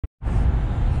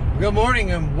Good morning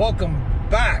and welcome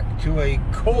back to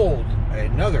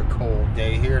another cold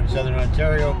day here in Southern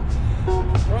Ontario.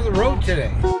 We're on the road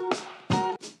today.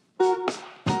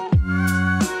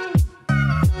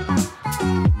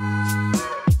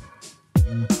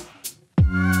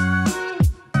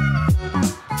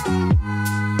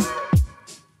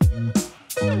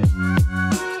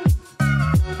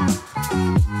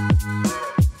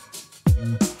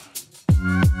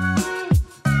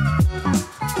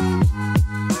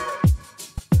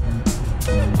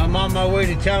 I'm on my way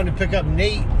to town to pick up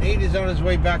Nate. Nate is on his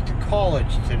way back to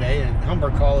college today at Humber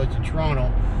College in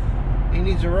Toronto. He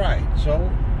needs a ride, so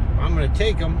I'm going to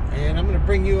take him and I'm going to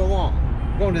bring you along.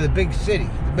 I'm going to the big city,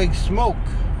 the big smoke,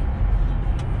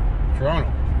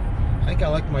 Toronto. I think I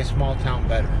like my small town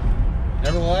better.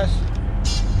 Nevertheless,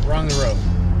 we're on the road.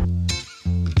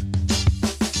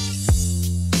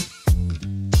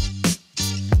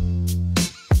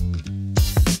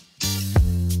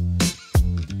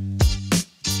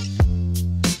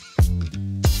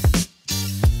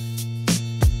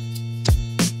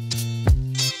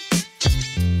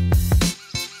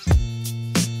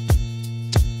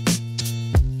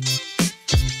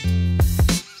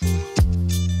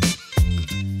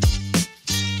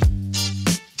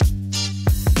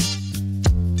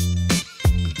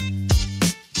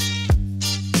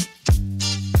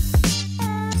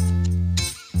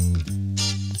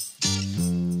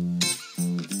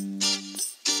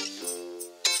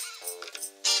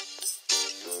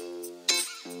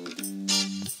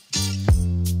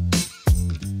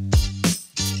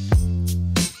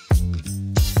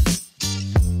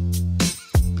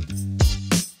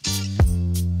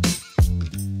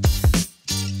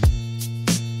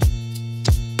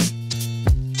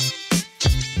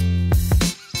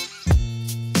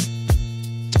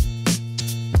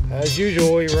 As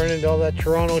usual, we run into all that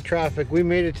Toronto traffic. We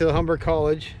made it to the Humber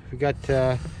College. We got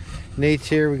Nate's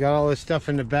here. We got all his stuff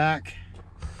in the back.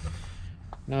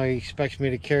 Now he expects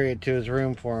me to carry it to his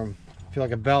room for him. I feel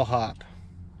like a bellhop.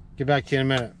 Get back to you in a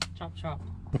minute. Chop, chop.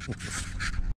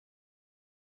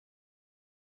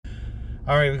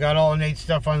 All right, we got all of Nate's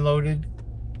stuff unloaded.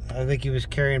 I think he was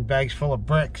carrying bags full of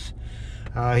bricks.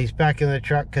 He's back in the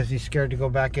truck because he's scared to go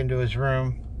back into his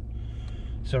room.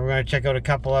 So we're going to check out a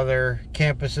couple other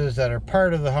campuses that are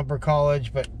part of the Humber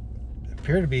College, but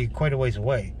appear to be quite a ways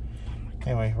away.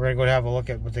 Anyway, we're going to go have a look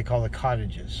at what they call the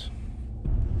cottages.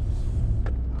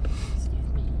 Excuse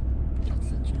me.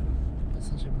 That's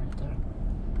the gym right there.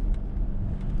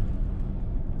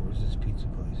 Where's this pizza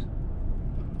place?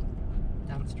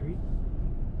 Down the street.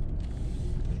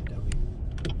 A&W.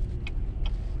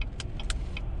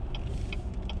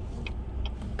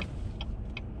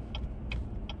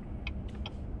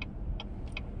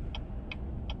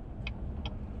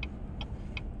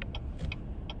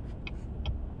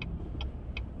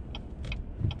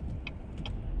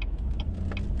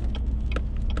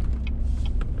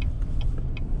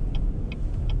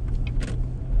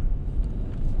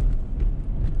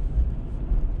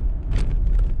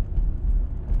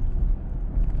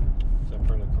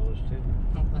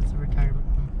 Nope, that's a retirement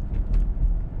home.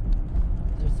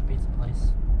 There's the pizza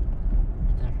place.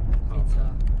 Right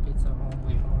there. Pizza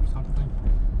only or something.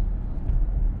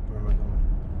 Where am I going?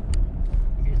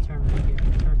 You're gonna turn right here.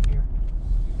 Turn here.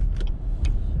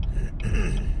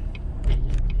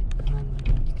 And then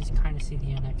you can kind of see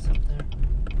the annex up there.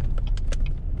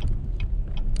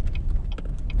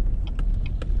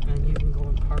 And you can go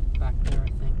and park back there, I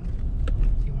think,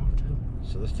 if you want to.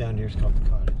 So this down here is called the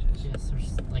cottages. Yes,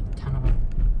 there's like 10 of them.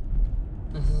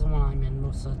 This is the one I'm in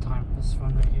most of the time. This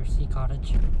one right here, Sea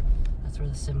Cottage. That's where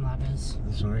the sim lab is.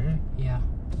 This one right here? Yeah.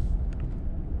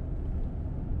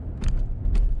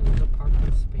 And there's a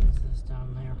parking spaces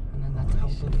down there, and then that's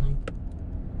outbuilding.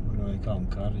 What do they call them?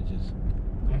 Cottages?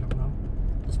 I don't know.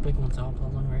 This big one's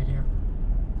outbuilding right here.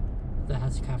 That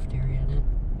has a cafeteria in it.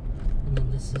 And then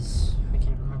this is, I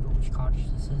can't remember which cottage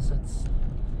this is. That's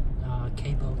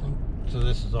K building. So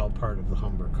this is all part of the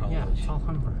Humber College? Yeah, it's all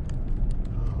Humber.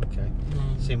 Oh, okay. And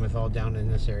then, Same with all down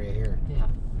in this area here? yeah.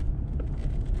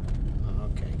 Oh,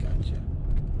 okay, gotcha.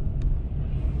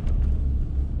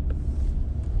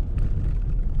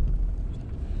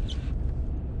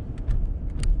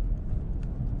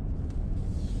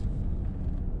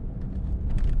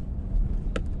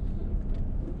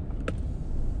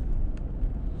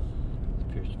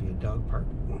 Appears to be a dog park.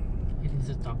 It is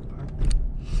a dog park.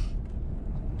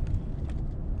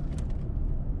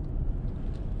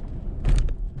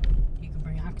 You can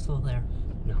bring Axel there.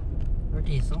 No. Or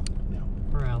Diesel. No.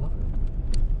 Or Ella.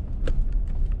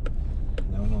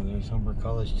 No, there's Humber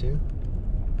College too?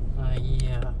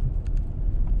 Yeah.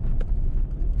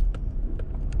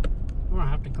 Well, don't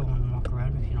have to go and walk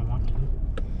around if you don't want to.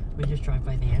 We just drive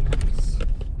by the annex.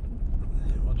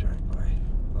 Yeah, we'll drive by.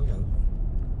 Look out.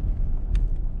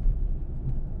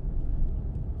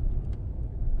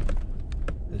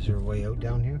 Is there a way out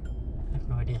down here? I have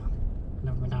no idea.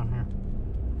 Never been down here.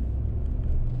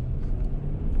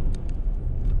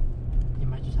 You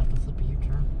might just have to flip a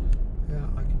U-turn. Yeah,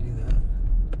 I can do that.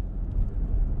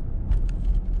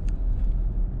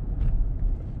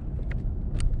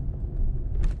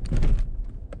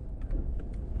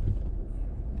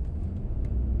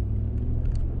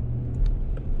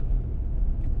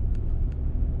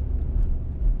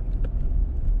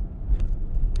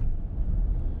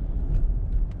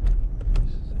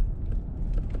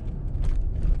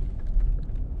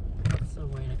 It's the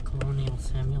way to Colonial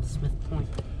Samuel Smith Point.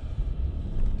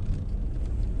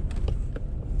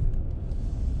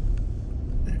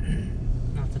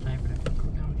 Not that I would ever go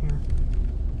down here.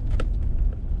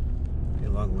 Be a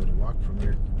long way to walk from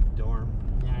your dorm.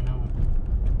 Yeah, I know.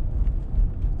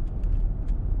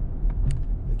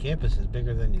 The campus is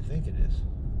bigger than you think it is.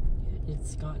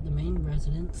 It's got the main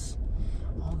residence,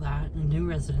 all that, and new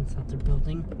residence that they're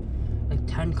building, like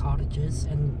 10 cottages,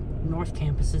 and North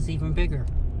Campus is even bigger.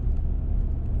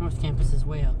 North Campus is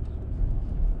way up.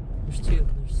 There's two.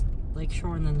 There's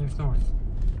Lakeshore and then there's North.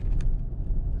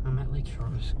 I'm at Lakeshore.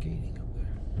 I'm skating up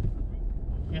there.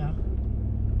 Yeah.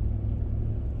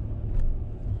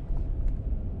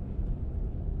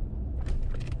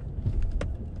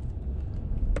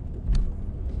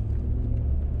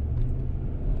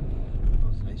 That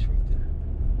was nice right there.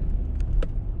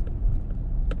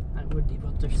 That would be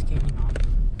what they're skating on.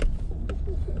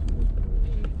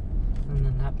 And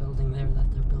then that building there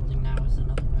that they're building now is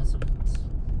another residence.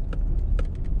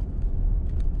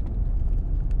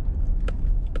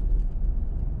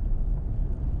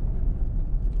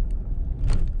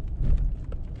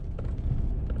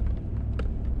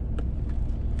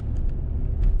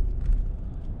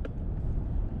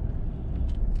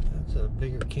 That's a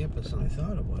bigger campus than I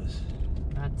thought it was.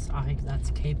 That's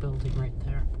K building right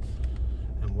there.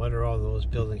 And what are all those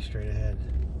buildings straight ahead?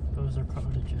 Those are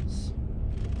cottages.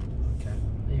 Okay.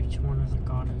 Each one is a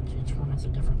cottage. Each one is a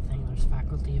different thing. There's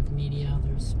faculty of media.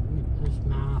 There's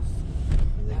math.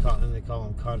 And they call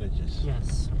them cottages.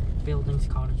 Yes, buildings,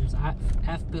 cottages.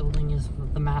 F building is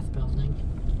the math building.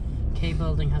 K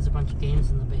building has a bunch of games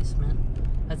in the basement.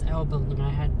 That's L building.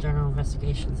 I had general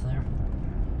investigations there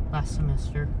last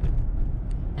semester.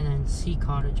 And then C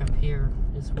cottage up here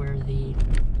is where the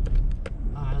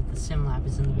sim lab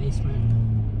is in the basement.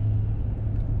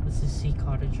 This is C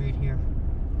cottage right here.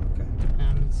 Okay.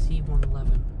 In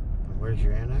C111. And where's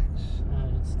your annex?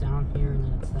 It's down here and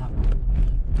then it's that one.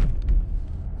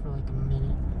 For like a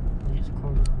minute, at least a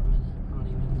quarter of a minute, not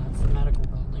even. That's the medical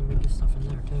building. We do stuff in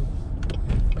there too.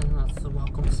 And then that's the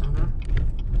welcome center.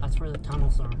 That's where the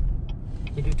tunnels are.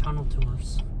 They do tunnel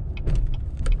tours.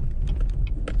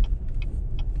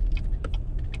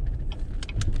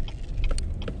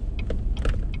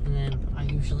 And then I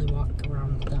usually walk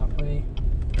around that way.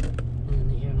 And then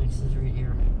the annex is right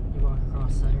here. You walk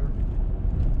across there.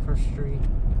 First Street.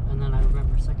 And then I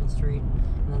remember 2nd Street.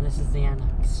 And then this is the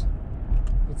annex.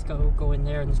 Let's go in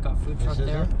there and it's got food truck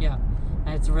there. Yeah.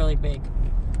 And it's really big.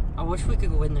 I wish we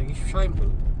could go in there. You should try and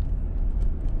move.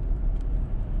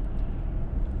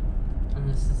 And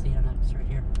this is the annex right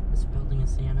here. This building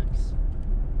is the annex.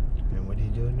 And what are you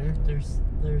doing there? There's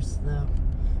the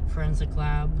forensic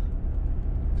lab,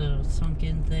 the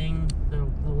sunken thing, the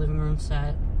living room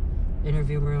set,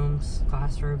 interview rooms,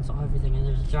 classrooms, everything. And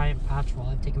there's a giant patch wall.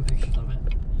 I've taken pictures of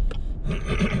it.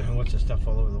 And what's the stuff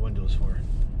all over the windows for?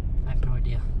 I have no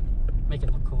idea. Make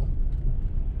it look cool.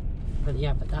 But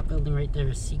yeah, but that building right there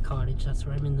is C Cottage. That's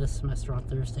where I'm in this semester on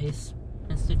Thursdays.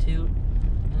 Institute.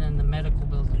 And then the medical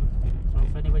building. So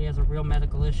if anybody has a real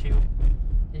medical issue,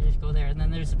 they just go there. And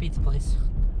then there's a pizza place.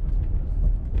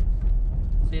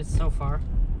 See, it's so far.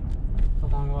 It's a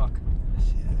long walk. I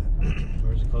see that.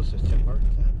 Where's the closest Tim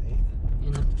Hortons at, mate?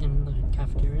 In the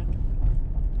cafeteria.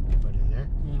 Right in there?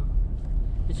 Yeah.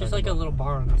 It's just like a little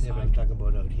bar on the side. Yeah, but I'm talking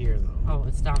about out here, though. Oh,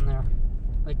 it's down there.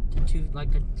 Like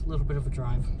a little bit of a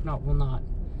drive. No, well not.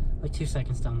 Like 2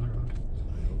 seconds down the road.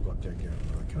 We'll go up there and get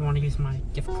another You want to use my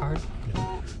gift card?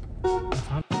 No. That's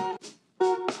fine.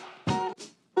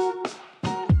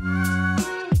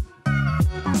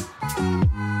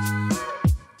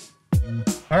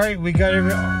 All right, we got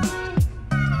every.